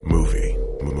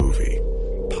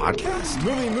podcast?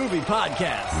 Movie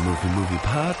podcast. Movie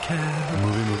podcast.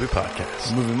 Movie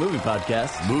podcast. Movie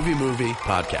podcast. Movie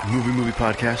podcast. Movie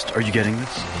podcast. Are you getting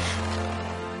this?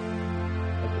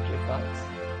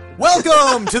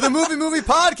 Welcome to the Movie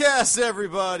Podcast,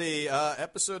 everybody.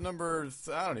 Episode number,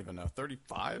 I don't even know,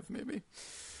 35 maybe?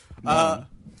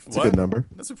 That's a good number.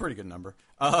 That's a pretty good number.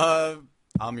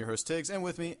 I'm your host, Tiggs, and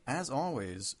with me, as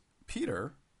always,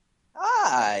 Peter.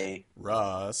 Hi.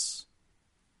 Russ.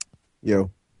 Yo.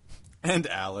 And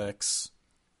Alex.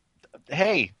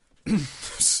 Hey.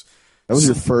 That was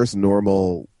your first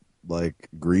normal,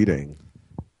 greeting.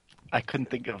 I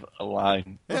couldn't think of a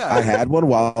line. Yeah. I had one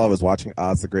while I was watching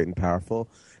Oz the Great and Powerful,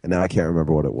 and now I can't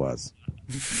remember what it was.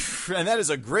 And that is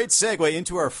a great segue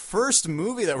into our first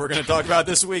movie that we're going to talk about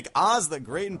this week, Oz the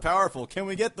Great and Powerful. Can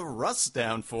we get the Russ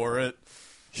down for it?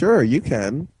 Sure, you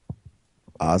can.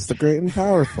 Oz the Great and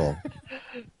Powerful.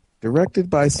 Directed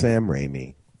by Sam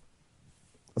Raimi.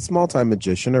 A small-time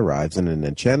magician arrives in an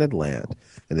enchanted land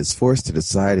and is forced to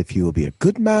decide if he will be a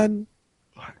good man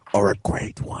or a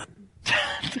great one.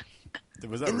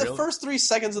 In the first 3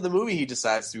 seconds of the movie, he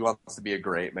decides he wants to be a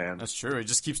great man. That's true. He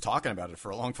just keeps talking about it for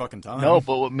a long fucking time. No,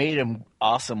 but what made him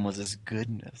awesome was his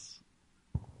goodness.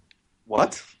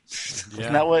 What? Yeah.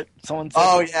 Isn't that what someone said?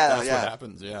 Oh, yeah, That's what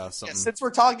happens, yeah. Yeah, since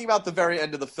we're talking about the very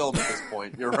end of the film at this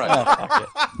point, you're right.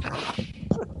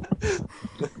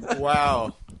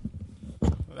 Wow.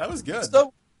 That was good.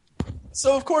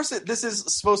 So of course, this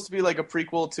is supposed to be like a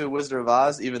prequel to Wizard of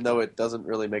Oz, even though it doesn't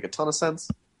really make a ton of sense.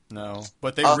 No,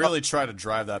 but they really try to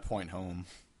drive that point home.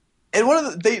 And one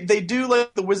of they do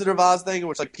like the Wizard of Oz thing, in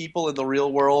which like people in the real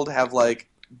world have like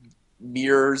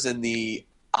mirrors in the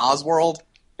Oz world,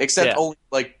 except only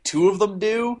like 2 of them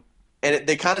do, and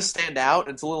they kind of stand out.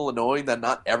 And it's a little annoying that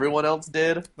not everyone else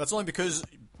did. That's only because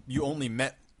you only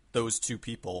met those 2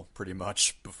 people pretty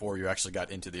much before you actually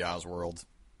got into the Oz world.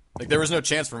 Like there was no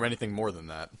chance for anything more than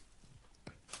that.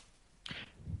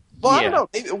 Well, I don't know.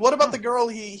 Maybe, what about the girl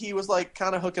he was like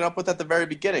kind of hooking up with at the very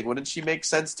beginning? Wouldn't she make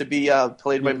sense to be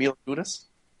played by Mila Kunis?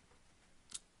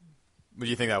 But do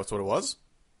you think that was what it was?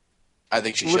 I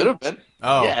think she should have been.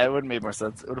 Oh, Yeah, it would have made more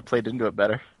sense. It would have played into it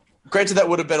better. Granted, that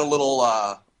would have been a little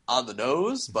on the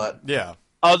nose, but yeah.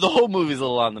 Oh, the whole movie's a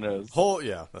little on the nose.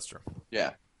 Yeah, that's true.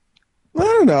 yeah. I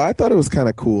don't know. I thought it was kind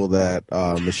of cool that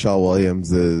Michelle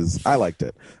Williams is... I liked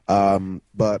it.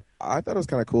 But I thought it was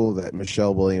kind of cool that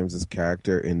Michelle Williams'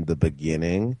 character in the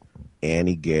beginning,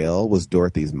 Annie Gale, was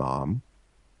Dorothy's mom.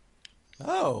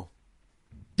 Oh.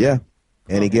 Yeah.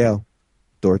 Annie Gale.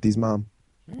 Dorothy's mom.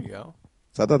 There you go.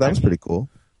 So I thought that was pretty cool.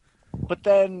 But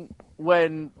then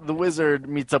when the wizard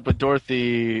meets up with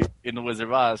Dorothy in The Wizard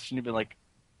of Oz, shouldn't he have been like,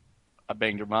 I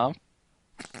banged your mom?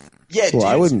 Yeah, Well, dude,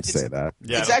 I wouldn't say that.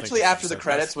 Yeah, it's actually after the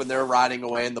credits when they're riding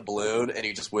away in the balloon, and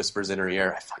he just whispers in her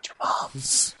ear, "I fucked your mom."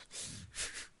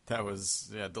 That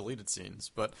was deleted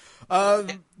scenes, but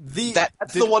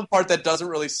that's the one part that doesn't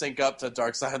really sync up to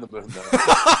Dark Side of the Moon,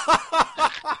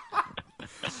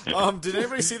 though. Did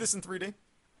anybody see this in 3D?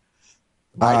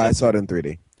 I saw it in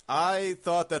 3D. I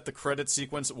thought that the credit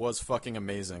sequence was fucking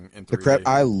amazing in 3D.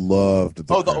 I loved the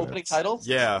the credits. opening titles.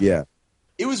 Yeah. Yeah.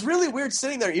 It was really weird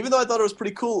sitting there, even though I thought it was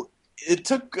pretty cool. It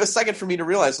took a second for me to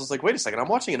realize. I was like, wait a second, I'm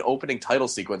watching an opening title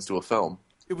sequence to a film.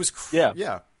 It was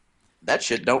Yeah. That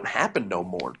shit don't happen no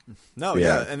more. No,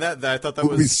 Yeah. and that I thought that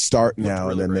Movies was start now,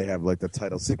 really and then great. they have the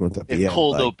title sequence at the It end.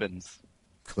 cold opens.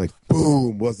 Like,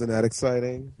 boom! Wasn't that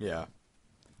exciting? Yeah.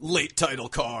 Late title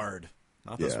card.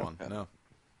 Not this Yeah. one. No.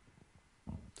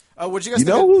 What'd you guys You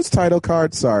think know of- whose title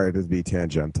card? Sorry to be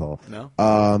tangential. No?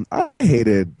 I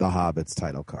hated The Hobbit's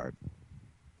title card.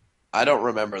 I don't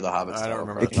remember the Hobbit's I don't title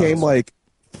remember card. It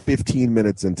came 15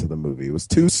 minutes into the movie. It was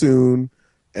too soon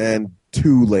and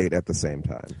too late at the same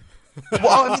time.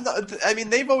 Well, I mean,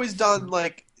 they've always done I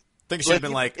think it should have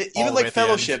been all even the way at the end.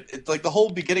 Fellowship. The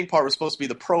whole beginning part was supposed to be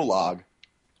the prologue.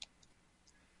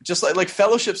 Just like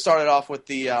Fellowship started off with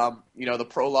the the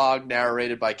prologue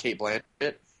narrated by Cate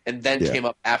Blanchett, and then came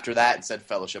up after that and said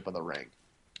Fellowship of the Ring.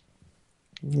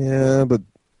 Yeah, but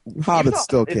Hobbit though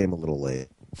still it- came a little late.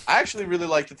 I actually really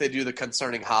like that they do the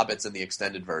concerning hobbits in the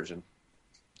extended version,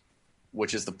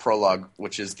 which is the prologue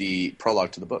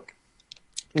to the book.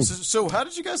 So how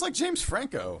did you guys like James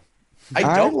Franco?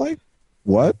 I don't.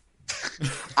 What?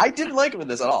 I didn't like him in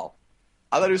this at all.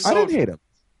 I thought he was so. I didn't hate him.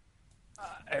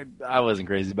 I wasn't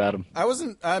crazy about him.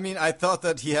 I thought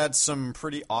that he had some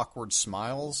pretty awkward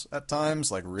smiles at times,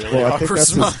 like really Well, I think awkward that's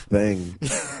smiles. his thing.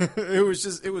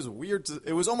 It was weird.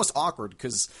 It was almost awkward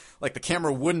because like the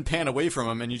camera wouldn't pan away from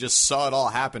him, and you just saw it all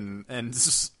happen. And it's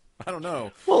just, I don't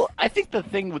know. Well, I think the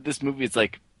thing with this movie is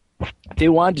they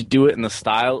wanted to do it in the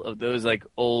style of those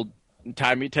old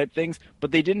timey type things,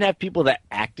 but they didn't have people that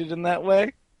acted in that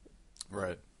way,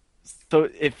 Right. so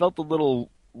it felt a little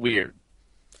weird.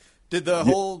 Did the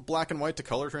whole black and white to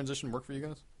color transition work for you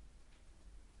guys?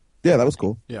 Yeah, that was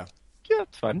cool. Yeah. Yeah,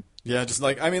 it's fun. Yeah, just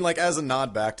like, I mean, like, as a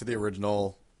nod back to the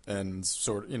original and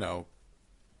sort of, you know,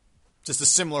 just a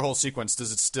similar whole sequence,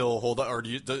 does it still hold up, or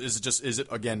is it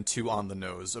again too on the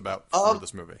nose about for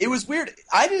this movie? It was weird.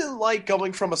 I didn't like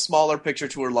going from a smaller picture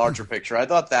to a larger picture. I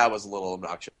thought that was a little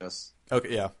obnoxious.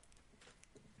 Okay, yeah.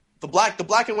 The black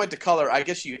and white to color, I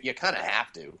guess you kind of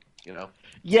have to, you know.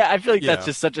 Yeah, I feel like Yeah. that's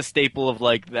just such a staple of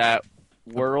like that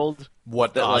world.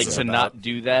 What that Oz like is to about. not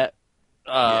do that,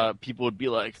 people would be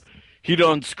like, he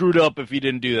done screwed up if he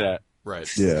didn't do that. Right.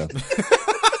 Yeah.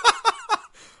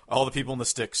 All the people in the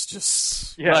sticks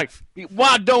just... Yeah. Like,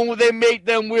 why don't they make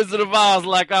them Wizard of Oz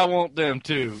like I want them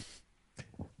to?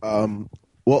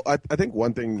 Well, I think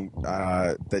one thing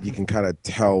that you can kind of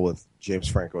tell with James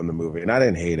Franco in the movie, and I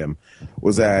didn't hate him,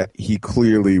 was that he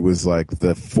clearly was like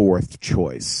the fourth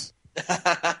choice.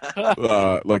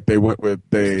 Like they went with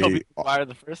Tobey Maguire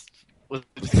the first? Was it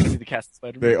just going to be the cast of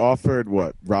Spider-Man? they offered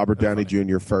Robert Downey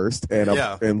Jr. first, and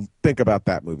Yeah. and think about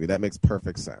that movie. That makes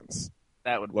perfect sense.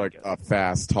 That would Like be good. a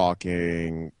fast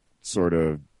talking sort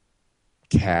of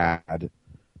cad.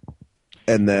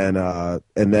 And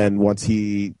then once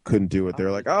he couldn't do it, they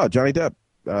were like, "Oh, Johnny Depp,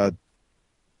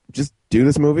 just do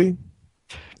this movie."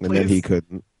 And then Please. he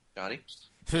couldn't. Johnny?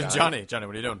 Johnny,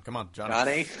 what are you doing? Come on,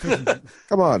 Johnny. Johnny?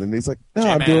 Come on, and he's like, "No,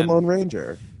 J-Man. I'm doing Lone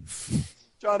Ranger."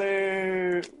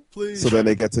 Johnny! Please. So then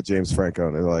they get to James Franco,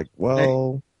 and they're like,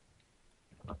 "Well,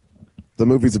 the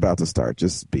movie's about to start.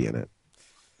 Just be in it."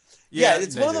 Yeah,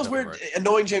 it's they one of did those that weird, right.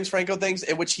 annoying James Franco things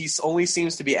in which he only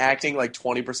seems to be acting like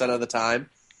 20% of the time.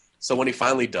 So when he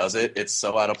finally does it, it's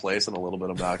so out of place and a little bit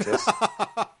obnoxious.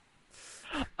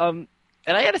 And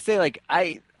I gotta say, like,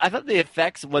 I thought the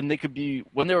effects when they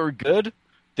were good,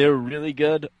 they were really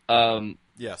good.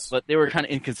 Yes. But they were kind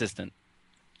of inconsistent.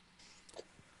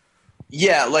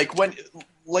 Yeah, like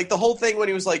the whole thing when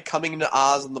he was like coming into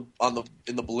Oz in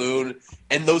the balloon,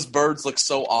 and those birds look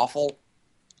so awful.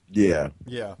 Yeah,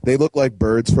 Yeah. they look like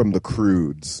birds from the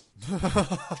Croods. Nice.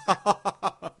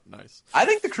 I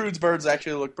think the Croods birds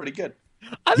actually look pretty good.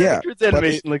 I think Yeah, the Croods but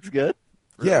animation looks good.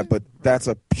 Yeah, but that's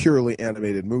a purely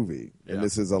animated movie, Yeah. and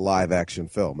this is a live action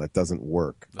film. That doesn't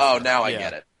work. Oh, now I Yeah.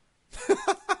 get it.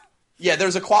 Yeah,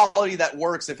 there's a quality that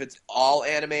works if it's all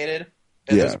animated,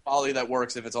 and there's Yeah. a quality that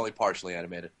works if it's only partially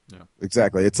animated.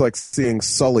 Exactly. It's like seeing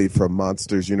Sully from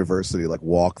Monsters University like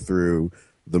walk through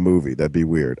the movie. That'd be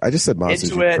weird. I just said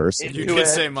Monsters Into it, University. into You Do did it.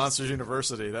 say Monsters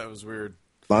University. That was weird.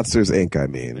 Monsters Inc. I There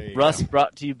mean. you Russ go.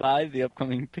 brought to you by the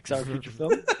upcoming Pixar feature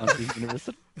film on the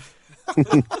University.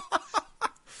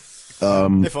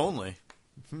 If only.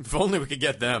 If only we could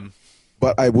get them.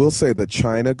 But I will say the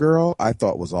China girl I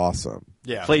thought was awesome.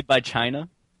 Yeah. Played by China.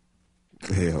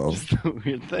 Hey-ho.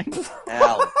 Weird thing.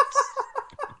 Alex.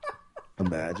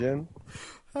 Imagine.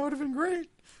 That would have been great.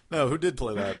 No, who did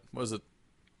play that? Was it?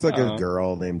 It's like Uh-huh. a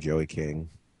girl named Joey King.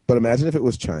 But imagine if it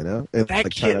was China. And That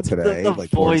like China kid, today. the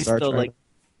like porn voice, star though, China. like,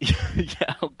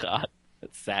 yeah. Oh God,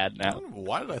 that's sad I now. don't know,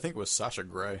 why did I think it was Sasha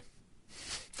Grey?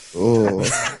 Oh.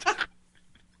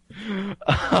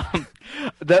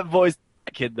 That voice,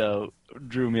 that kid though,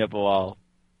 drew me up a wall.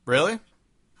 Really?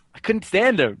 I couldn't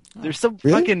stand her. They're so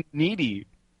Really? fucking needy.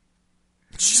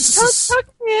 Jesus. Tuck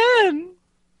me in.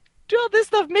 Do all this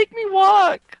stuff. Make me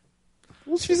walk.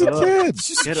 Well, she's a kid.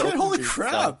 She's a Get kid. over Holy yourself.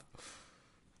 crap.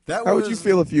 That How was... would you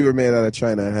feel if you were made out of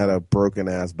China and had a broken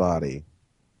ass body?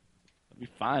 I'll be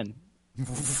fine.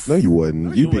 No, you wouldn't.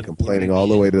 No, you You'd be wouldn't. complaining all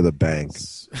the way to the bank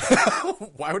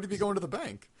Why would he be going to the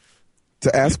bank?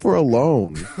 to ask for a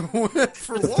loan For to fix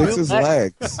what? his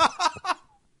legs.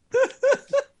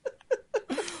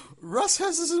 Russ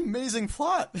has this amazing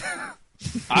plot.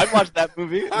 I'd watch that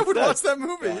movie. I would instead. watch that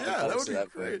movie. Yeah, Yeah, I'd that would watch be that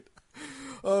great.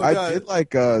 Oh, I God. did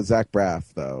like Zach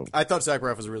Braff though. I thought Zach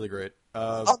Braff was really great.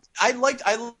 I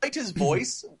liked his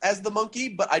voice as the monkey,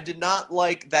 but I did not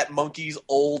like that monkey's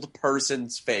old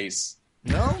person's face.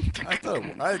 No? I thought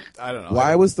I don't know.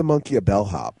 Why was the monkey a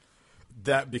bellhop?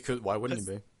 That because why wouldn't he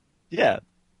be? Yeah.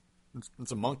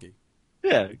 It's a monkey.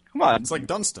 Yeah. Come on. It's like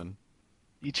Dunstan.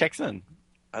 He checks in.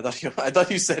 I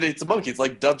thought you said it's a monkey. It's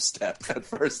like dubstep at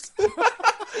first.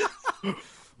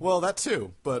 Well, that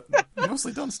too, but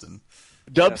mostly Dunstan.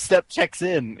 Dubstep checks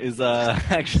in is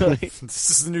actually This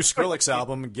is the new Skrillex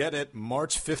album. Get it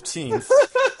March 15th.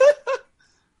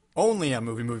 Only on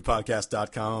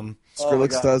MovieMoviePodcast.com.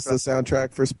 Skrillex does the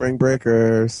soundtrack for Spring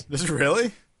Breakers. Is it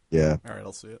really? Yeah. All right,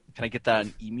 I'll see it. Can I get that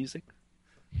on eMusic?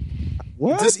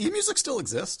 What? Does eMusic still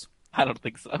exist? I don't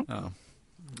think so. Oh.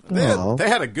 They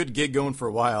had a good gig going for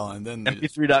a while, and then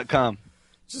MP3.com.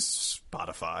 just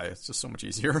Spotify. It's just so much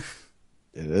easier.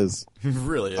 It is. It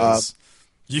really is.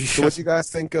 So what do you guys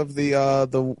think of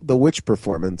the witch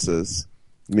performances?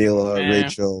 Mila,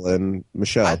 Rachel, and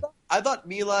Michelle. I thought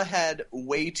Mila had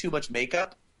way too much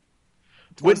makeup.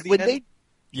 When they,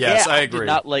 yes, yeah, I agree. Did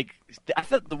not like. I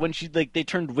thought that when they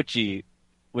turned witchy,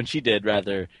 when she did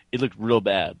rather, it looked real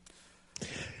bad.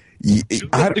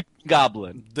 The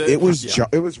goblin. It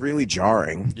was really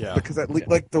jarring. Yeah, because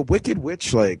like the Wicked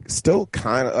Witch, like still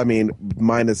kind of. I mean,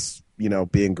 minus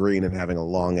being green and having a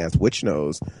long ass witch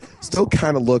nose, still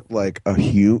kind of looked like a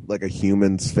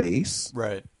human's face.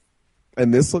 Right.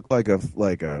 And this looked like a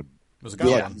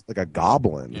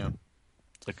goblin. Yeah.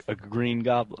 Like a green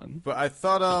goblin. But I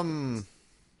thought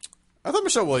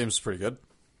Michelle Williams was pretty good.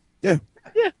 Yeah.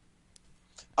 Yeah.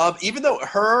 Even though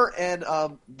her and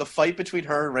the fight between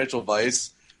her and Rachel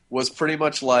Weisz was pretty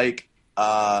much like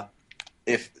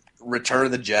if Return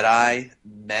of the Jedi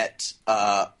met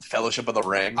Fellowship of the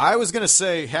Ring. I was gonna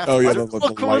say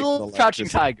little Crouching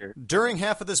Tiger. During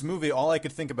half of this movie, all I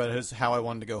could think about is how I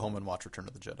wanted to go home and watch Return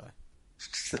of the Jedi.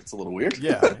 That's a little weird.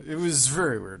 Yeah, it was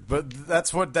very weird. But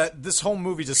that's what this whole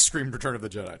movie just screamed Return of the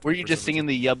Jedi. Were you just singing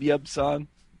the Yub Yub song?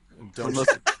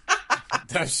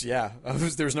 Yeah,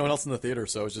 there was no one else in the theater,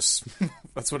 so it was just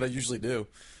that's what I usually do.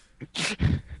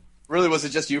 Really, was it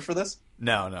just you for this?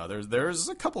 No. There's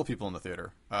a couple of people in the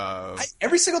theater.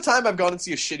 Every single time I've gone and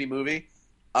see a shitty movie,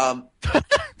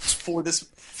 for this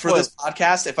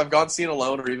podcast, if I've gone and seen it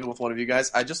alone or even with one of you guys,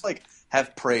 I just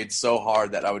have prayed so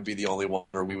hard that I would be the only one,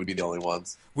 or we would be the only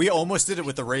ones. We almost did it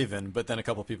with The Raven, but then a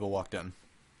couple of people walked in.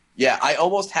 Yeah, I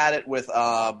almost had it with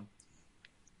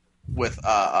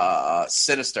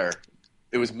Sinister.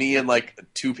 It was me and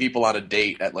two people on a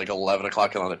date at 11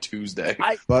 o'clock on a Tuesday.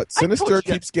 But Sinister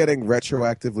keeps getting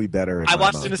retroactively better. I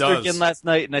watched Sinister again last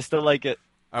night, and I still like it.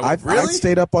 I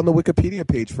stayed up on the Wikipedia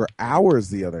page for hours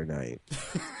the other night.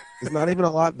 There's not even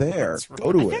a lot there.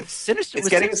 Go to it. Sinister. It's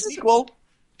getting a sequel.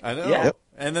 I know. Yeah. Yep.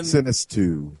 And then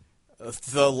Sinister.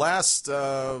 The last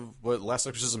Last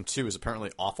Exorcism 2 is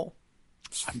apparently awful.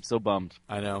 I'm so bummed.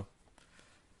 I know.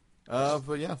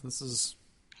 But yeah, this is.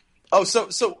 Oh,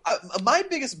 so my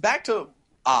biggest back to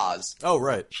Oz. Oh,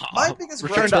 right. My biggest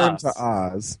Return to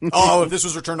Oz. Oh, if this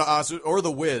was Return to Oz or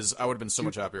The Wiz, I would have been so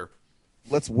much happier.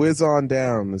 Let's whiz on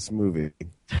down this movie.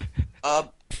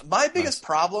 My biggest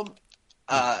problem,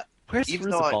 Where's even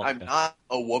though I'm not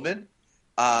a woman,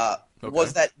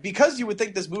 was that because you would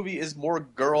think this movie is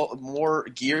more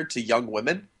geared to young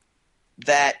women,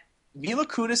 that Mila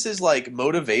Kunis's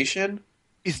motivation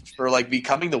for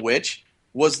becoming the witch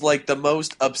was the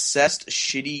most obsessed,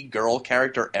 shitty girl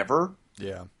character ever.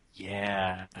 Yeah.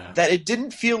 Yeah. That it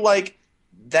didn't feel like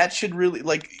that should really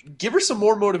give her some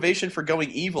more motivation for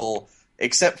going evil,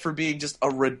 except for being just a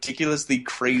ridiculously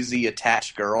crazy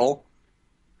attached girl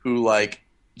who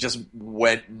just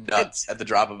went nuts at the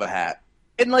drop of a hat.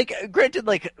 And granted,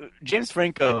 James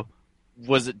Franco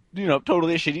was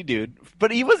totally a shitty dude,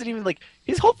 but he wasn't even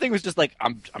his whole thing was just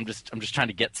I'm just trying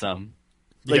to get some.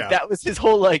 That was his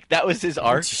whole that was his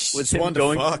arc, was him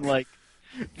going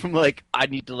from I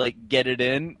need to get it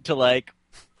in to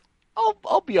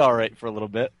I'll be all right for a little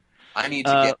bit. I need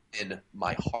to get in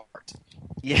my heart.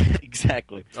 Yeah,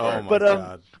 exactly. Oh my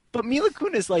god. But Mila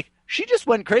Kunis she just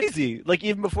went crazy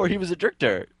even before he was a jerk to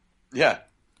her. Yeah.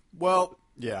 Well,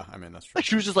 yeah, I mean that's true.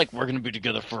 She was just we're gonna be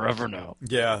together forever now.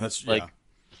 Yeah, that's yeah.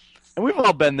 And we've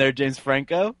all been there, James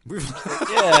Franco.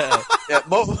 Yeah. Yeah,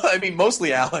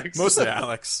 mostly Alex. Mostly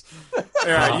Alex. All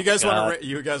right, you guys want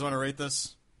to rate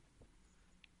this?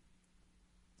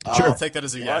 Sure. I'll take that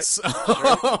as a yes.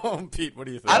 Sure. Pete, what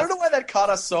do you think? I don't know why that caught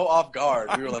us so off guard.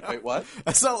 We were wait, what?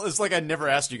 It's like I never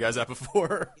asked you guys that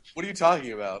before. What are you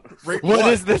talking about?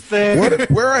 What is this thing?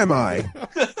 Where am I?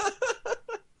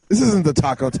 This isn't the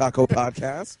Taco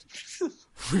podcast.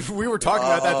 We were talking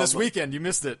about that this weekend. You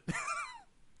missed it.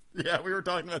 Yeah, we were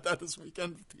talking about that this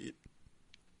weekend, Pete.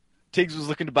 Tiggs was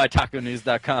looking to buy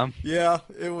TacoNews.com. Yeah,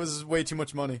 it was way too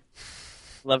much money.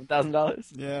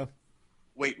 $11,000? Yeah.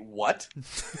 Wait, what?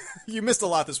 You missed a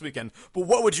lot this weekend. But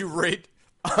what would you rate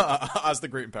Oz the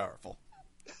Great and Powerful?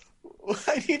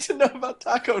 I need to know about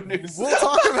Taco News. We'll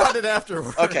talk about it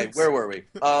afterwards. Okay, where were we?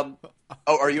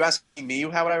 Are you asking me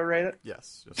how would I rate it?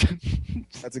 Yes.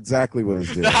 That's exactly what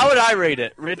it did. How would I rate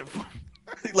it? Rate it for...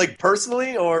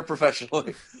 Personally or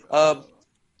professionally? I'm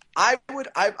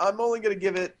only going to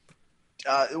give it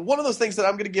one of those things that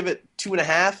I'm going to give it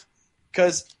 2.5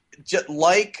 because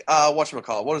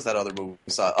whatchamacallit, what is that other movie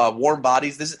we saw? Warm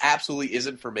Bodies. This absolutely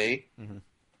isn't for me. Mm-hmm.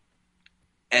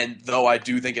 And though I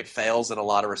do think it fails in a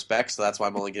lot of respects, so that's why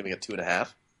I'm only giving it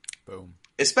 2.5. Boom.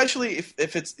 especially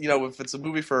if it's if it's a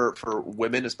movie for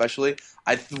women, especially,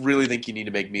 I really think you need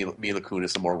to make Mila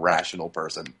Kunis a more rational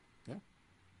person.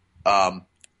 Yeah.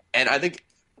 And I think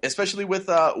especially with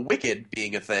Wicked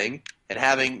being a thing and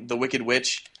having the Wicked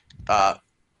Witch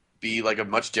be like a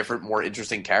much different, more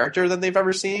interesting character than they've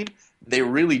ever seen, they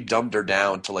really dumbed her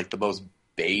down to like the most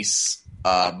base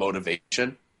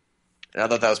motivation. And I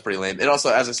thought that was pretty lame. And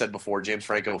also, as I said before, James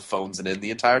Franco phones it in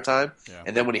the entire time. Yeah.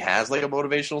 And then when he has like a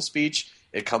motivational speech,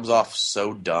 it comes off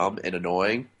so dumb and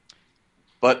annoying.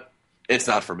 But it's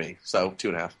not for me. So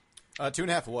 2.5.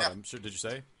 2.5 what? I'm sure. Did you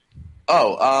say?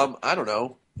 Oh, I don't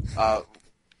know.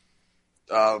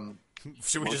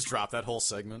 Should we just drop that whole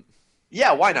segment?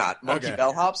 Yeah, why not? Monkey Okay.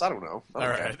 Bellhops? I don't know. All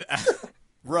right.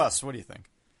 Russ, what do you think?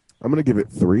 I'm going to give it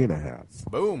 3.5.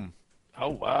 Boom. Oh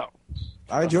wow,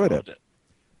 I enjoyed it.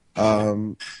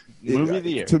 Movie of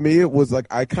the year. To me, it was like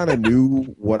I kind of knew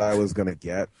what I was going to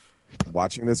get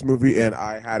watching this movie, and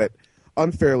I had it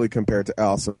unfairly compared to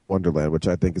Alice in Wonderland, which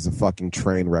I think is a fucking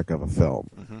train wreck of a film.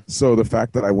 Mm-hmm. So the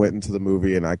fact that I went into the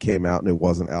movie and I came out and it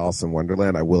wasn't Alice in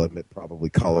Wonderland, I will admit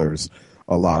probably colors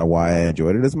a lot of why I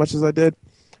enjoyed it as much as I did.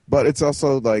 But it's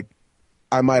also like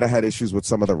I might have had issues with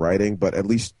some of the writing, but at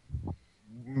least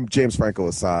James Franco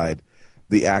aside,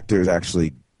 the actors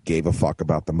actually gave a fuck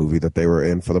about the movie that they were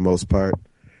in for the most part.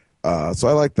 So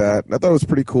I like that. I thought it was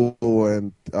pretty cool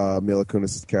when Mila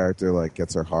Kunis' character like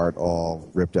gets her heart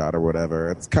all ripped out or whatever.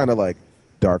 It's kind of like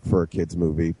dark for a kid's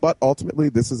movie, but ultimately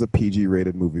this is a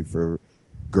PG-rated movie for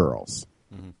girls.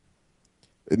 Mm-hmm.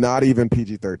 Not even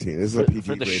PG-13. This is a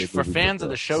PG-rated movie for fans of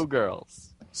the Showgirls.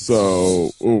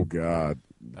 So, oh god,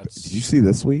 did you see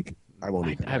this week?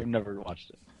 I've never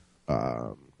watched it.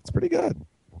 It's pretty good.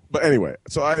 But anyway,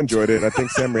 so I enjoyed it. I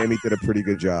think Sam Raimi did a pretty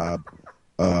good job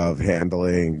of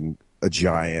handling a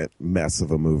giant mess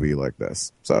of a movie like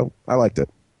this. So I liked it.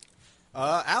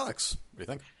 Alex, what do you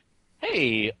think?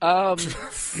 Hey,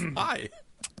 Hi.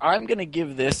 I'm gonna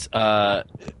give this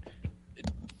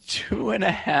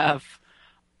 2.5.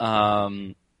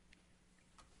 Oh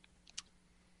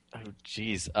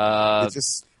jeez. I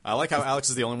like how Alex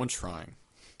is the only one trying.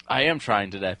 I am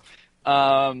trying today.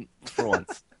 For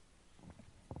once.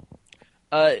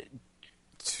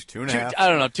 2.5. I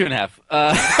don't know, 2.5.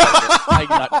 I'm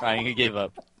not trying. I gave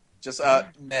up. Just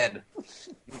men.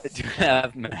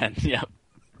 2.5 men. Yep.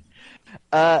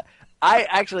 I'll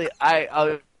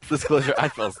disclosure. I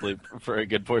fell asleep for a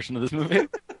good portion of this movie.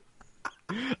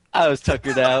 I was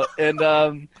tuckered out, and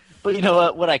but you know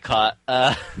what? What I caught.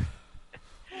 I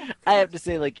have to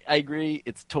say, like, I agree.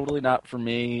 It's totally not for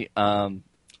me.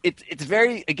 It's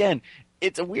very, again,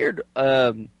 it's a weird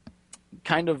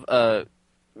kind of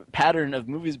pattern of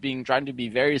movies trying to be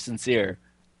very sincere.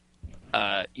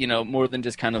 More than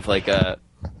just kind of like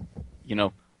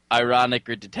ironic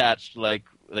or detached, like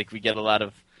we get a lot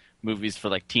of movies for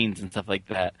like teens and stuff like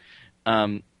that.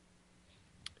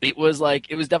 It was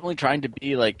definitely trying to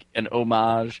be like an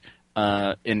homage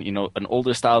in an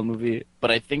older style movie,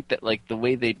 but I think that like the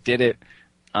way they did it,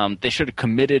 they should have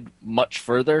committed much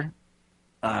further.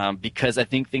 Because I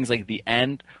think things like the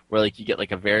end, where like you get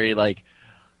like a very kind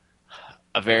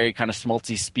of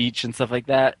schmaltzy speech and stuff like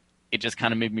that, it just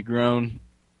kind of made me groan.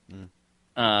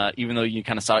 Even though you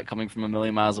kind of saw it coming from a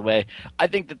million miles away. I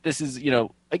think that this is,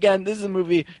 again, this is a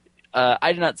movie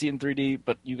I did not see in 3D,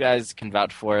 but you guys can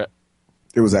vouch for it.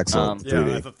 It was excellent.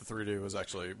 Yeah, I thought the 3D was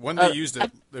actually, when they used it,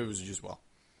 it was used well.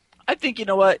 I think, you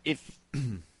know what, if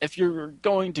you're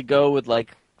going to go with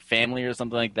like family or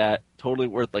something like that, totally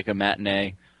worth like a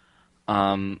matinee.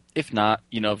 If not,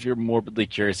 if you're morbidly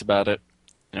curious about it,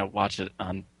 watch it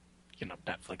on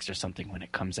Netflix or something when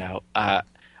it comes out. I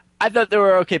thought there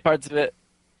were okay parts of it,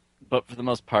 but for the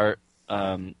most part,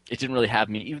 it didn't really have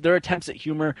me. Their attempts at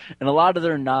humor and a lot of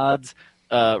their nods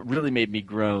really made me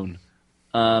groan.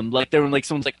 Like they were like,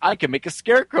 someone's like, I can make a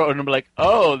scarecrow, and I'm like,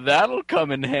 oh, that'll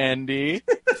come in handy.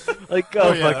 Like,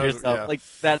 go fuck yourself. Yeah. Like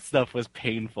that stuff was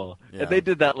painful, and they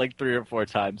did that like 3 or 4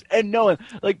 times. And no one,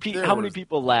 like, how many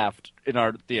people laughed in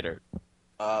our theater?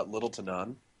 Little to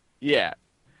none. Yeah.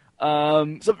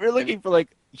 So if you're looking for like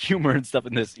humor and stuff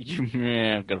in this,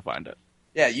 I'm gonna find it.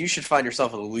 Yeah, you should find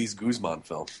yourself a Luis Guzman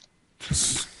film.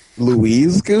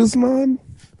 Luis Guzman?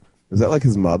 Is that like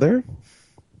his mother?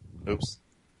 Oops.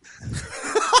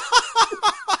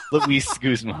 Luis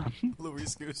Guzman.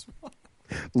 Luis Guzman.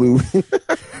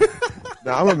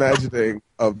 Now I'm imagining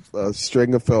a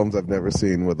string of films I've never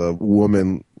seen with a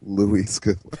woman, Luis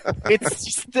Guzman.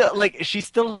 It's still like she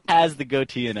still has the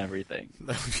goatee and everything.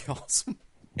 That would be awesome.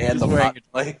 And just the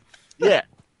wearing yeah,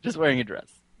 just wearing a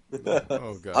dress.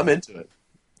 Oh god, I'm into it.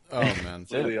 Oh man,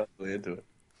 Really into it.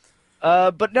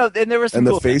 But no, and there was some And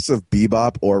the cool face of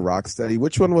Bebop or Rocksteady,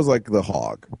 which one was like the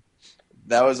hog?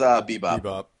 That was Bebop.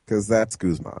 Bebop. Because that's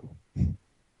Guzman.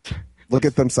 Look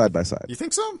at them side by side. You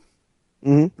think so?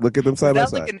 Look at them side by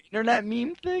Is that side. like an internet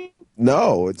meme thing?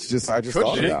 No, it's just I just Could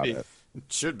thought be. about it. It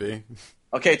should be.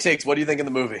 Okay, Tiggs, what do you think of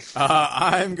the movie?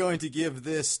 I'm going to give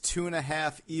this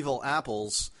 2.5 evil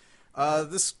apples.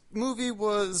 This movie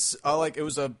was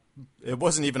it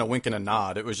wasn't even a wink and a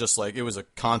nod. It was just like it was a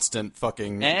constant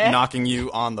fucking knocking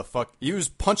you on the fuck. He was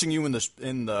punching you in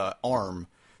the arm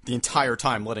the entire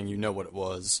time, letting you know what it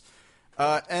was.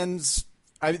 And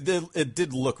it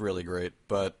did look really great,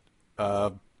 but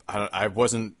I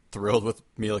wasn't thrilled with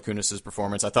Mila Kunis's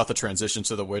performance. I thought the transition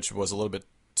to the witch was a little bit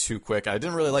too quick. I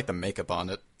didn't really like the makeup on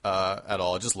it at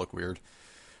all. It just looked weird.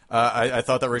 I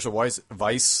thought that Rachel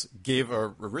Weisz gave a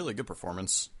really good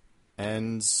performance,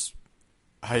 and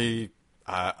I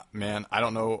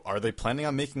don't know. Are they planning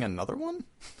on making another one?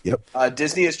 Yep.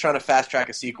 Disney is trying to fast track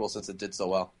a sequel since it did so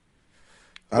well.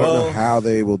 I don't know how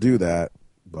they will do that,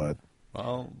 but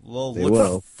we'll they look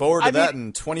will. forward to that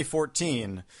in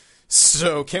 2014.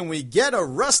 So, can we get a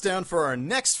rust down for our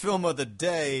next film of the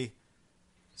day?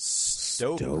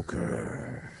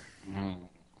 StOZker.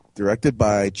 Directed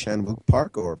by Chan-wook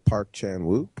Park or Park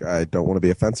Chan-wook. I don't want to be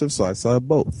offensive, so I saw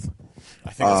both.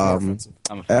 I think that's more offensive.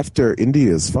 After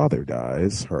India's father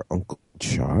dies, her uncle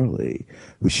Charlie,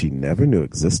 who she never knew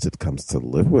existed, comes to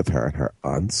live with her and her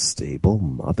unstable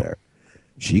mother.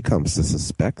 She comes to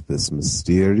suspect this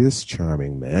mysterious,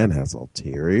 charming man has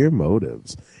ulterior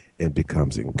motives and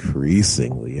becomes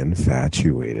increasingly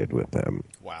infatuated with him.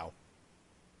 Wow.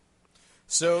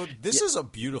 So this is a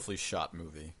beautifully shot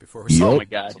movie. Before we Yep. start, Oh my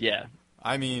god, yeah.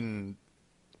 I mean,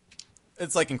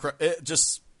 it's like incredible. It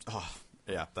just,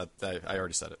 yeah. I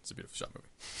already said it. It's a beautifully shot movie.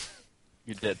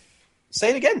 You did. Say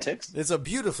it again, Tiggs. It's a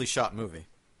beautifully shot movie.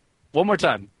 One more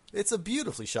time. It's a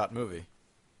beautifully shot movie.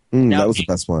 Now- That was the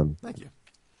best one. Thank you.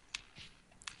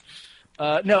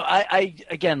 No, I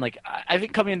again, like, I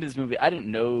think coming into this movie, I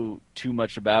didn't know too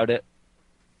much about it.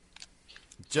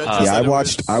 Just Yeah,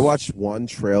 that I watched one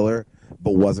trailer,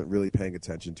 but wasn't really paying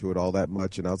attention to it all that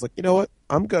much, and I was like, you know what?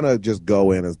 I'm gonna just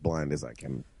go in as blind as I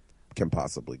can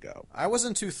possibly go. I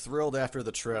wasn't too thrilled after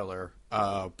the trailer,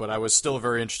 but I was still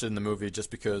very interested in the movie just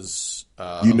because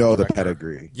You know of the director.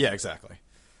 pedigree. Yeah, exactly.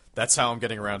 That's how I'm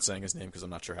getting around saying his name because I'm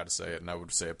not sure how to say it, and I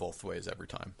would say it both ways every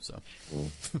time. So.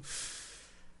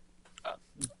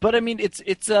 But I mean, it's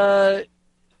I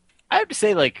have to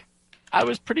say, like, I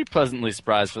was pretty pleasantly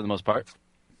surprised for the most part.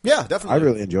 Yeah, definitely. I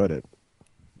really enjoyed it.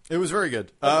 It was very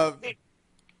good.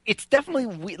 It's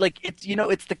definitely like it's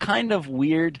it's the kind of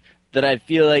weird that I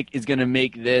feel like is going to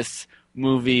make this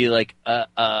movie like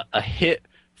a hit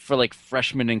for like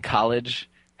freshmen in college,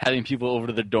 having people over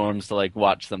to the dorms to like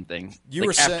watch something. You like,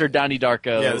 were after saying- Donnie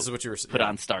Darko. Yeah, this is what you were saying. Put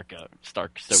on Starko.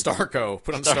 Starko.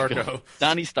 Put on Starko.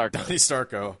 Donnie Starko. Donnie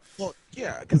Starko. Well,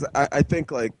 yeah, because I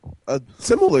think like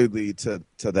similarly to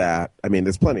that. I mean,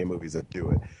 there's plenty of movies that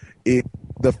do it.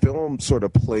 The film sort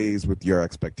of plays with your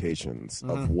expectations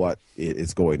of what it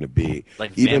is going to be,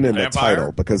 Like even in the vampire?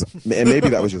 title. Because and maybe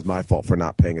that was just my fault for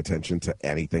not paying attention to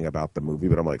anything about the movie.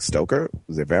 But I'm like, StOZker?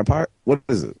 Is it vampire? What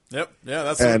is it? Yep. Yeah,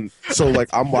 that's And so like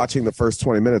I'm watching the first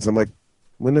 20 minutes. I'm like,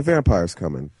 when the vampire's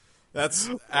coming? that's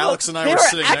Alex and I They were were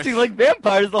sitting acting next. like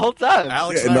vampires the whole time.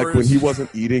 Alex Yeah, and and I like were when he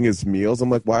wasn't eating his meals, I'm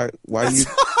like, why are you?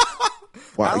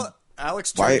 Why?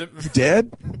 Alex Why turned he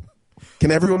dead?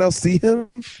 Can everyone else see him?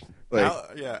 Like,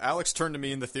 Alex turned to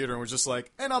me in the theater and was just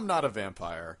like, "And I'm not a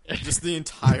vampire," just the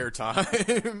entire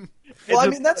time. Well, I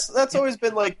mean, that's always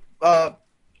been like now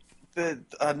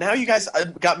you guys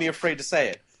got me afraid to say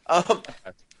it.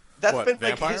 That's What, been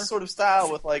like vampire? his sort of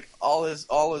style with like all his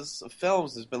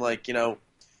films has been like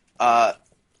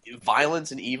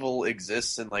violence and evil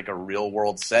exists in like a real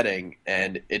world setting,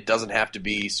 and it doesn't have to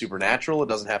be supernatural. It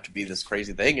doesn't have to be this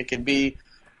crazy thing. It can be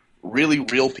really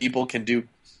real people can do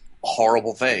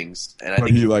horrible things, and I but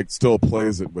think he like still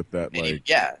plays it with that and like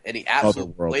he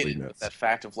absolutely played it otherworldliness. with that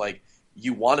fact of like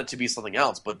you want it to be something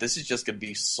else, but this is just going to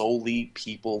be solely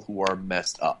people who are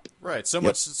messed up. Right. So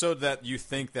much so that you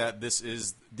think that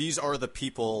these are the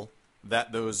people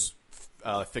that those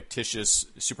fictitious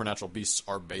supernatural beasts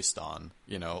are based on.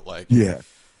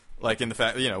 Like in the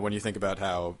fact, when you think about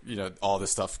how all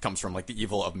this stuff comes from like the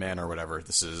evil of man or whatever.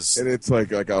 This is and it's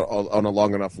like on a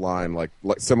long enough line, like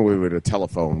similarly to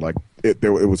telephone, like it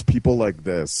was people like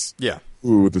this,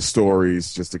 who the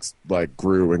stories just like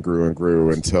grew and grew and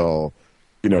grew until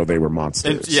they were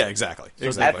monsters. And, exactly.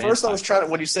 At first, I was trying to,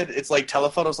 when you said it's like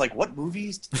telephone, I was like, what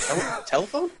movies?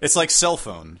 Telephone? It's like cell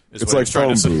phone. Is It's what I like was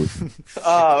trying phone to say. booth.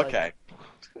 Oh, okay.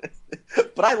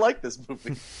 But I like this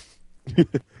movie.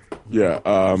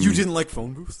 Yeah. You didn't like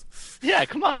Phone Booth? Yeah,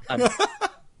 come on.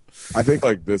 I think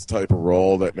like this type of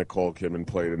role that Nicole Kidman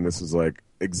played in this is like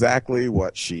exactly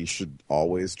what she should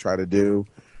always try to do.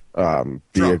 Be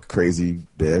Drunk. a crazy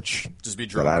bitch Just be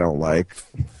drunk. that I don't like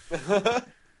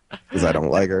because I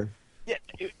don't like her. Yeah,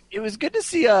 it was good to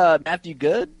see Matthew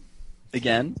Good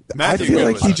again. Matthew I feel Good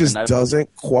like was he in it. just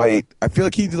doesn't quite. I feel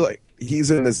like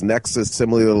he's in this nexus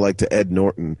similar to Ed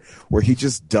Norton, where he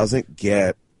just doesn't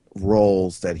get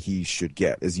roles that he should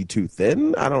get. Is he too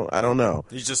thin? I don't know.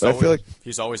 He's just But always, I feel like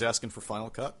he's always asking for Final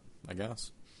Cut, I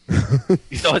guess.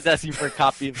 He's always asking for a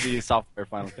copy of the software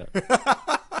Final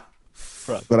Cut.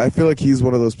 But I feel like he's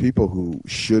one of those people who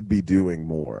should be doing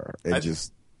more and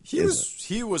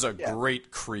He was a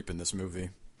great creep in this movie.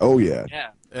 Oh yeah. Yeah,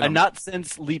 And not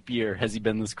since Leap Year has he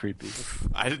been this creepy.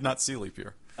 I did not see Leap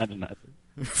Year. I did not.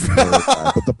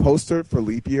 But the poster for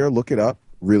Leap Year, look it up.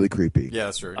 Really creepy. Yeah,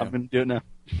 that's true. Yeah. I'm gonna do it now.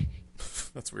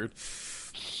 That's weird.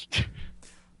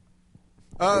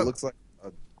 It looks like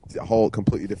a whole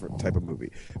completely different type of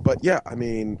movie. But yeah, I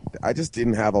mean, I just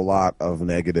didn't have a lot of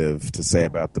negative to say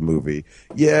about the movie.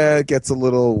 Yeah, it gets a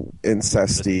little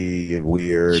incesty and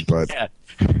weird, but Yeah,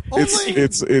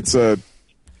 it's a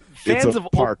fans of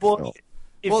park Old Boy. film.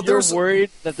 If Well, you're there's- worried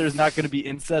that there's not going to be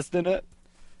incest in it,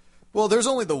 Well, there's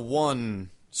only the one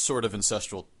sort of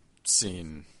ancestral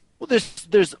scene. well,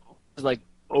 there's like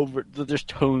there's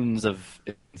tones of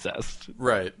incest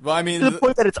Right. Well, I mean, to the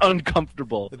point that it's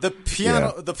uncomfortable. the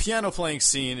piano playing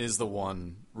scene is the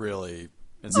one really.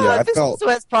 Yeah, I This felt- also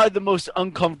has probably the most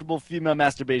uncomfortable female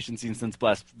masturbation scene since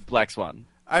Black Swan.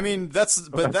 I mean, that's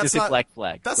not Black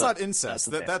Flag. That's but not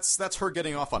incest. that's That's her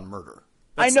getting off on murder.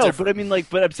 I That's know, different. but I mean,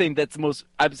 but I'm saying that's the most.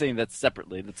 I'm saying that's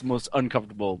separately. That's the most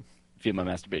uncomfortable female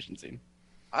masturbation scene.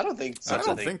 I don't think such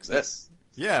don't a thing think so. exists.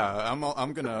 Yeah,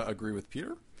 I'm gonna agree with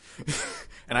Peter,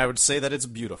 and I would say that it's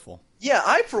beautiful. Yeah,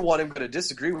 I for one am going to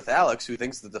disagree with Alex, who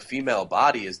thinks that the female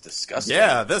body is disgusting.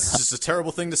 Yeah, that's just a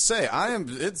terrible thing to say. I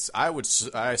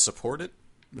support it.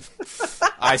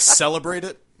 I celebrate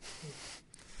it.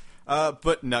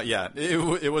 But no, yeah,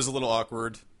 it was a little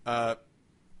awkward.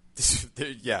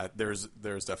 Yeah, there's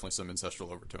definitely some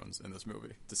ancestral overtones in this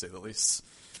movie, to say the least.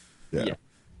 Yeah.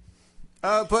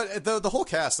 But the whole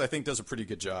cast, I think, does a pretty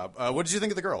good job. What did you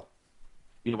think of the girl?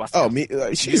 You watch Oh,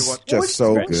 that? she's what- just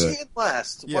so What was good. she in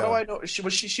last? Yeah. What do I know? She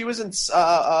was in. She was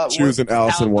in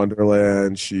Alice in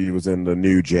Wonderland. She was in the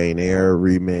new Jane Eyre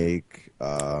remake.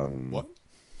 What?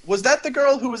 Was that the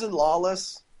girl who was in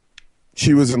Lawless?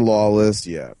 She was in Lawless.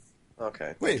 Yeah,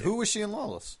 Okay. Wait, who was she in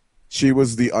Lawless? she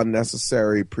was the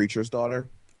unnecessary preacher's daughter.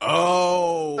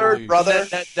 Oh, Third brother.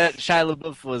 That Shia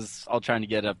LaBeouf was all trying to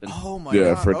get up and Oh my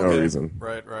Yeah, god! for no okay. reason.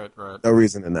 Right. No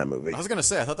reason in that movie. I was gonna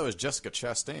say I thought that was Jessica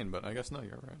Chastain, but I guess no,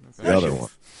 you're right. Okay. The other one.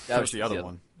 That was the other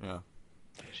one. Yeah.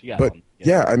 She got But one.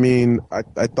 yeah, I mean,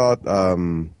 I thought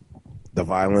the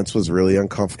violence was really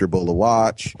uncomfortable to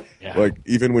watch. Yeah. Like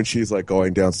even when she's like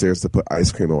going downstairs to put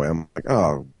ice cream away, I'm like,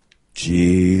 oh,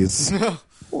 jeez,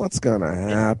 what's gonna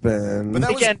happen? But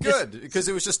that was Again, good because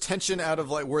it was just tension out of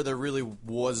like where there really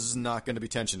was not going to be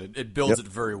tension. It builds it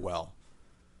very well.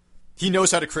 He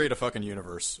knows how to create a fucking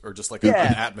universe or just like an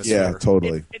atmosphere. Yeah,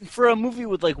 totally. And for a movie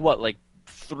with like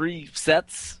 3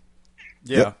 sets,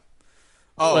 Yeah. Yep.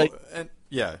 Oh, Like- and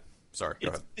yeah. Sorry. Go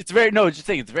ahead. it's very just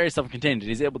saying it's very self-contained.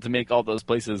 He's able to make all those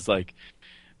places like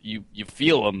you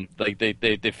feel them, like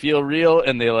they feel real,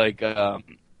 and they like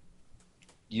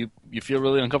you feel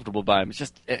really uncomfortable by them. It's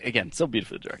just again so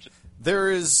beautifully directed. There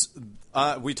is.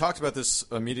 We talked about this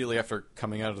immediately after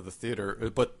coming out of the theater,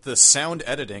 but the sound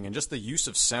editing and just the use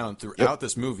of sound throughout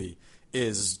this movie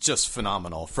is just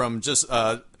phenomenal. From just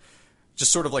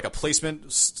sort of like a placement,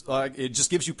 it just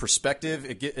gives you perspective.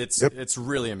 It's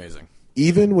really amazing.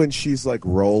 Even when she's like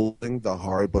rolling the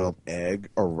hard-boiled egg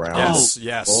around,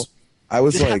 Yes. I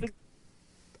was Just like,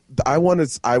 I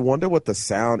wonder what the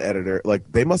sound editor like.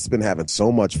 They must have been having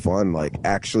so much fun, like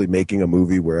actually making a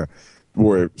movie where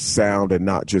sound and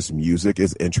not just music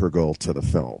is integral to the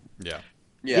film. Yeah.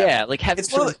 Yeah, like having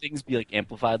It's one of certain things be like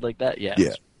amplified like that. Yeah, Yeah,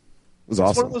 it was It's one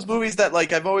awesome. of those movies that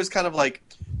like I've always kind of like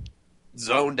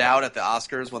zoned out at the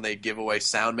Oscars when they give away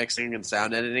sound mixing and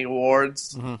sound editing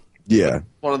awards. Yeah,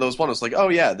 One of those ones like, oh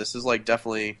yeah, this is like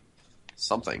definitely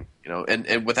something,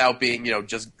 and without being,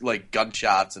 just like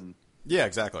gunshots and Yeah,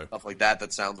 exactly. stuff like that.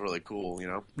 That sounds really cool,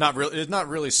 Not really. It's not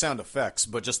really sound effects,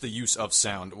 but just the use of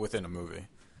sound within a movie.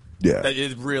 yeah.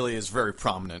 It really is very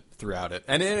prominent throughout it,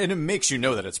 and it makes you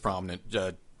know that it's prominent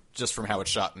just from how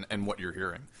it's shot and what you're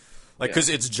hearing. Like, because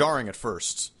it's jarring at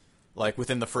first, like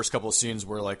within the first couple of scenes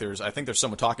where like I think there's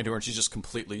someone talking to her and she's just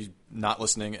completely not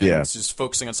listening and just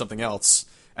focusing on something else,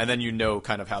 and then you know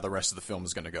kind of how the rest of the film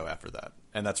is going to go after that,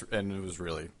 and it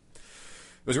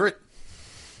was great.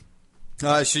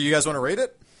 So you guys want to rate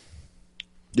it?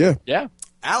 Yeah.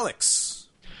 Alex.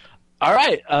 All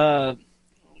right.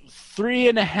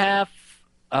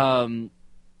 3.5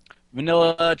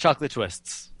 vanilla chocolate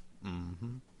twists.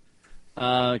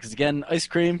 Because again, ice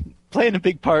cream playing a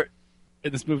big part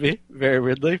in this movie, very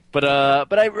weirdly. But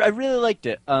I really liked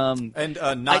it. And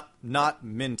not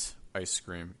mint ice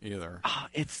cream either.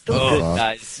 It's still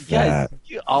good, guys.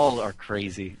 You all are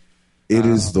crazy. It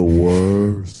is the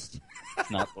worst.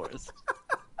 It's not the worst.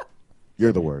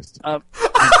 You're the worst. I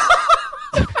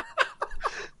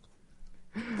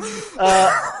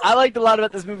liked a lot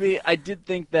about this movie. I did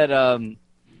think that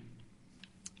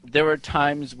there were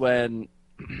times when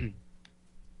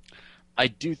I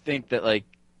do think that like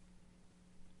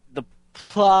the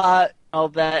plot, all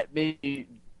that maybe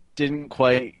didn't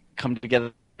quite come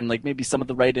together, and like maybe some of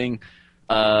the writing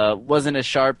wasn't as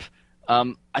sharp.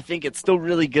 I think it's still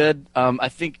really good. I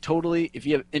think totally, if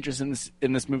you have interest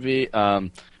in this movie,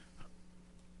 or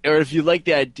if you like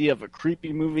the idea of a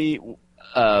creepy movie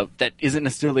that isn't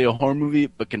necessarily a horror movie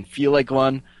but can feel like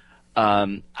one,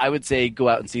 I would say go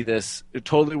out and see this. It's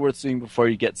totally worth seeing before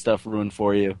you get stuff ruined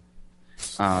for you.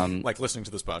 Like listening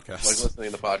to this podcast. Like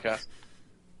listening to the podcast.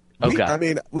 Okay. I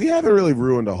mean, we haven't really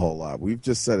ruined a whole lot. We've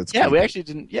just said it's Yeah, creepy. we actually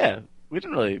didn't. Yeah, we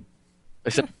didn't really.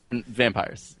 Except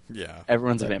vampires. Yeah.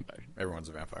 Everyone's a vampire. Everyone's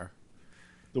a vampire.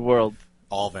 The world.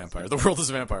 All vampire. The world is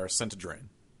a vampire. Sent to drain.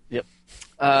 Yep.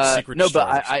 Secret No,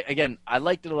 but destroyers. I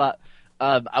liked it a lot.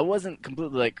 I wasn't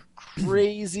completely like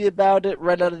crazy about it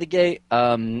right out of the gate.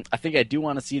 I think I do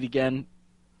want to see it again.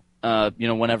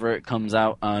 Whenever it comes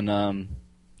out on,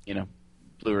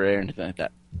 Blu-ray or anything like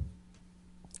that.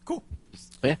 Cool.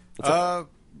 But yeah. That's it.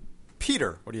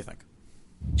 Peter, what do you think?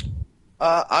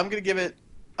 I'm gonna give it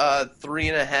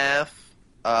 3.5.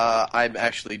 I'm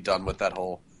actually done with that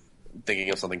whole thinking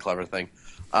of something clever thing.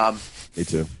 Me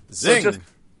too. Zing.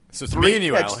 So it's me and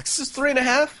you, yeah, Alex. Just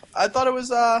 3.5. I thought it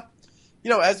was, as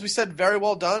we said, very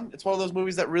well done. It's one of those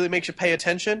movies that really makes you pay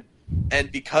attention,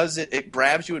 and because it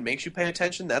grabs you and makes you pay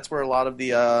attention, that's where a lot of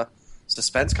the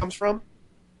suspense comes from.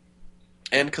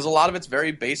 And because a lot of it's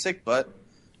very basic, but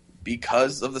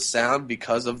because of the sound,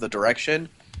 because of the direction,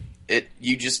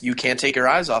 you can't take your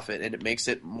eyes off it, and it makes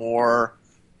it more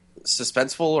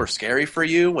suspenseful or scary for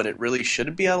you when it really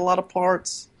shouldn't be at a lot of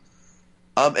parts.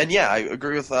 And yeah, I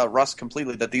agree with Russ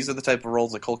completely that these are the type of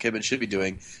roles that Nicole Kidman should be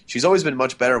doing. She's always been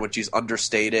much better when she's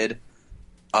understated,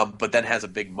 but then has a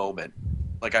big moment.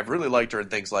 Like, I've really liked her in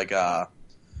things like, what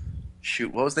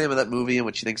was the name of that movie in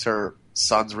which she thinks her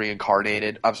son's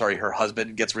reincarnated? I'm sorry, her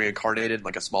husband gets reincarnated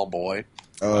like a small boy.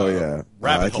 Oh, yeah.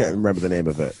 Rabbit I Hole. can't remember the name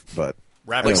of it, but...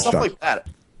 Rabbit Stuff Hole. like that.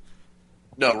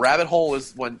 No, Rabbit Hole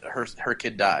is when her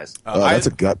kid dies. that's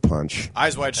a gut punch.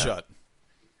 Eyes Wide Shut.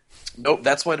 Nope,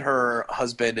 that's when her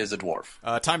husband is a dwarf.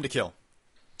 Time to Kill.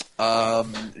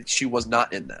 She was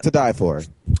not in that. To Die For.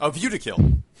 A View to Kill.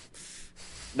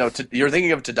 No, you're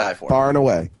thinking of To Die For. Far and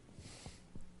Away.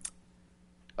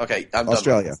 Okay, I'm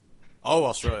Australia. done with Oh,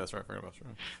 Australia. That's right. I forgot about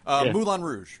Australia. Moulin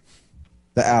Rouge.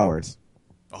 The Hours.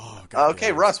 Oh, this. God.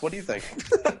 Okay, Russ, what do you think?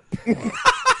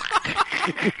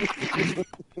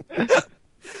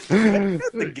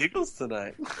 The giggles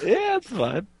tonight. Yeah, it's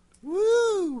fine.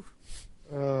 Woo!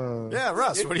 Yeah,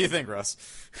 Russ. What do you think, Russ?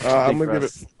 I'm going to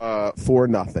give it 4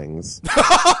 nothings.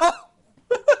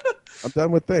 I'm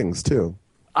done with things, too.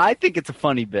 I think it's a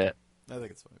funny bit. I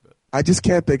think it's funny, but I just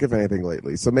can't think of anything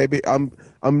lately. So maybe I'm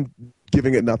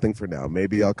giving it nothing for now.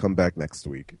 Maybe I'll come back next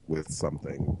week with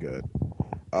something good.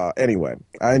 Anyway,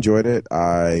 I enjoyed it.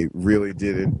 I really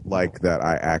didn't like that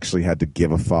I actually had to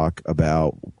give a fuck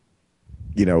about,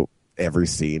 every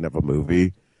scene of a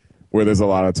movie. Where there's a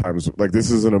lot of times, like, this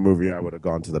isn't a movie I would have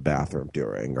gone to the bathroom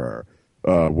during or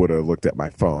would have looked at my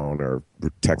phone or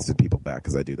texted people back,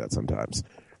 because I do that sometimes.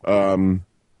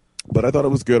 But I thought it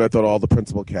was good. I thought all the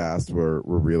principal cast were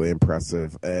really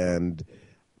impressive. And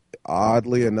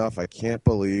oddly enough, I can't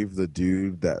believe the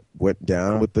dude that went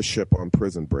down with the ship on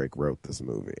Prison Break wrote this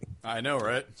movie. I know,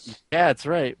 right? Yeah, that's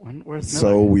right. Where's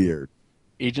So weird.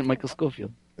 Agent Michael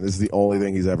Schofield. And this is the only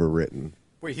thing he's ever written.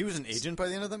 Wait, he was an agent by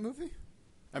the end of that movie?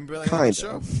 I'm really Kind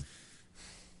of.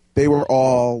 They were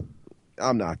all...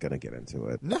 I'm not going to get into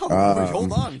it. No, wait,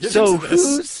 hold on. Get So into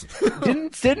this.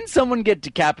 didn't someone get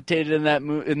decapitated in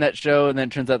that show, and then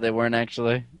it turns out they weren't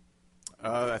actually?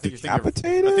 I think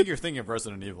Decapitated? you're thinking of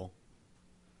Resident Evil.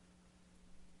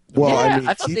 Well, Yeah, I mean,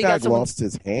 I thought they got Teabag someone- lost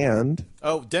his hand.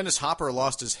 Oh, Dennis Hopper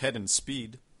lost his head in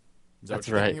Speed. Is that That's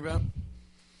what you're right. thinking about?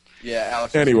 Yeah,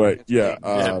 Alex. Anyway, yeah.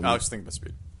 Alex, think about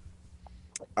Speed.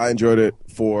 I enjoyed it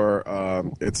for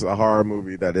it's a horror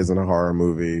movie that isn't a horror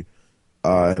movie,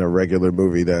 and a regular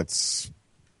movie that's,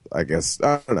 I guess,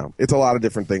 I don't know. It's a lot of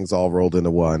different things all rolled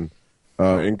into one.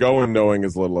 And go in knowing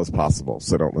as little as possible,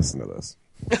 so don't listen to this.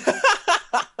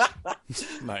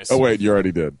 Nice. Oh, wait, you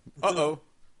already did. Uh-oh.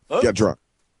 Get drunk.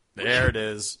 There it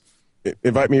is.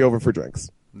 Invite me over for drinks.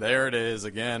 There it is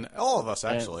again. All of us,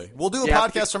 actually. We'll do a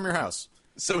podcast from your house.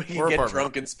 So he Or can get apartment.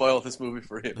 drunk and spoil this movie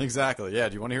for him. Exactly. Yeah.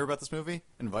 Do you want to hear about this movie?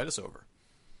 Invite us over.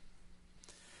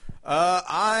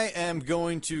 I am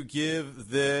going to give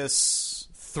this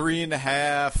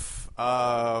 3.5.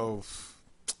 I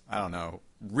don't know.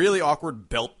 Really awkward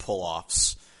belt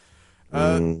pull-offs.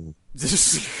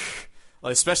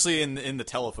 Especially in the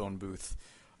telephone booth.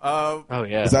 Oh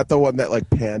yeah. Is that the one that like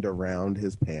panned around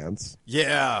his pants?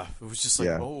 Yeah. It was just like,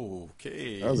 Yeah. oh,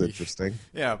 okay. That was interesting.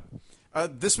 Yeah.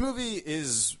 This movie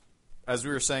is, as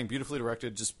we were saying, beautifully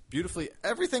directed. Just beautifully,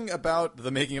 everything about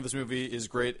the making of this movie is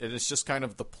great. And it's just kind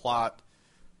of the plot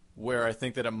where I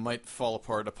think that it might fall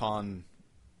apart upon,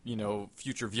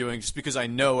 future viewing, just because I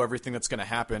know everything that's going to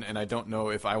happen, and I don't know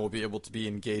if I will be able to be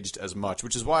engaged as much,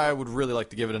 which is why I would really like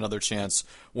to give it another chance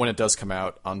when it does come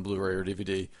out on Blu-ray or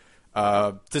DVD.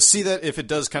 To see that if it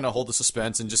does kind of hold the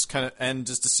suspense and just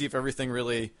to see if everything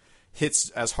really hits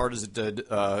as hard as it did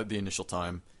the initial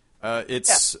time.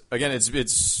 Again,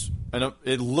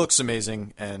 it looks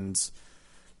amazing, and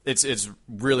it's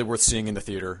really worth seeing in the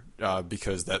theater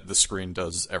because the screen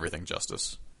does everything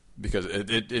justice, because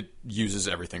it uses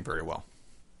everything very well.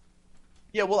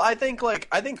 Yeah, well, I think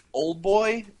Old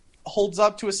Boy holds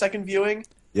up to a second viewing.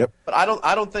 Yep. But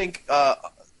I don't think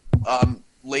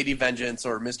Lady Vengeance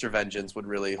or Mr. Vengeance would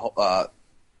really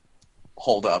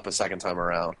hold up a second time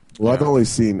around. Well, I've only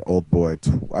seen Old Boy.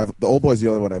 The Old Boy's the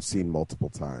only one I've seen multiple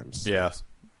times. Yeah.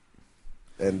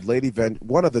 And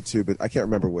one of the two, but I can't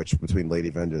remember which, between Lady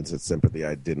Vengeance and Sympathy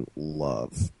I didn't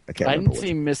love. I can't I remember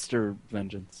didn't which. see Mr.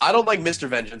 Vengeance. I don't like Mr.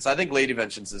 Vengeance. I think Lady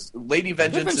Vengeance is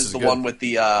the good. one with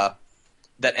the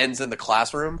that ends in the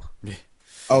classroom.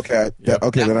 Okay, Yep.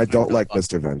 okay, then I don't That like was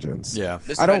Mr. Vengeance. Yeah.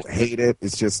 Mr. I don't Vengeance- hate it.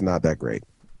 It's just not that great.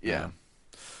 Yeah.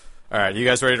 All right, you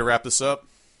guys ready to wrap this up?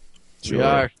 We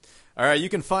are. All right, you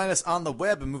can find us on the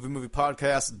web at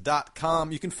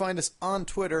moviemoviepodcast.com. You can find us on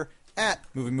Twitter at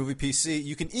MovieMoviePC.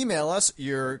 You can email us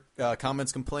your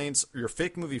comments, complaints, your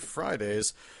fake movie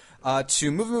Fridays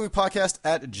to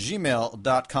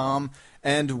moviemoviepodcast@gmail.com.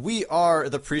 And we are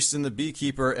The Priest and the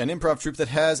Beekeeper, an improv troupe that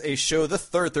has a show the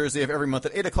third Thursday of every month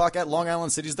at 8 o'clock at Long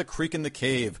Island City's The Creek and the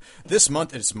Cave. This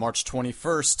month, it's March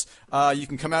 21st. You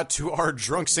can come out to our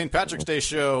Drunk St. Patrick's Day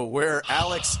show, where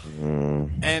Alex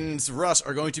and Russ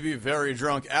are going to be very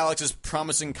drunk. Alex is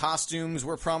promising costumes.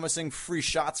 We're promising free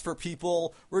shots for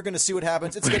people. We're going to see what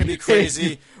happens. It's going to be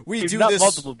crazy. We do Not this.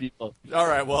 multiple people. All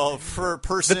right, well, for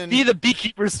person. Be the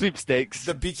beekeeper sweepstakes.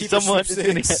 The beekeeper Someone is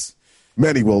gonna sweepstakes.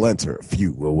 Many will enter,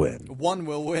 few will win. One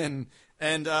will win.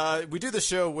 And we do the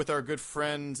show with our good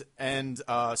friend and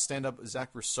stand-up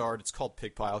Zach Broussard. It's called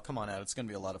Pig Pile. Come on out. It's going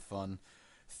to be a lot of fun.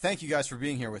 Thank you guys for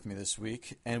being here with me this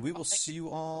week. And we will see you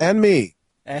all. And me.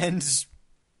 And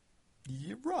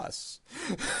Russ.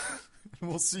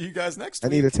 We'll see you guys next I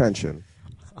week need attention.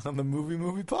 on the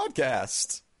Movie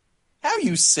Podcast. How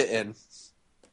you sitting?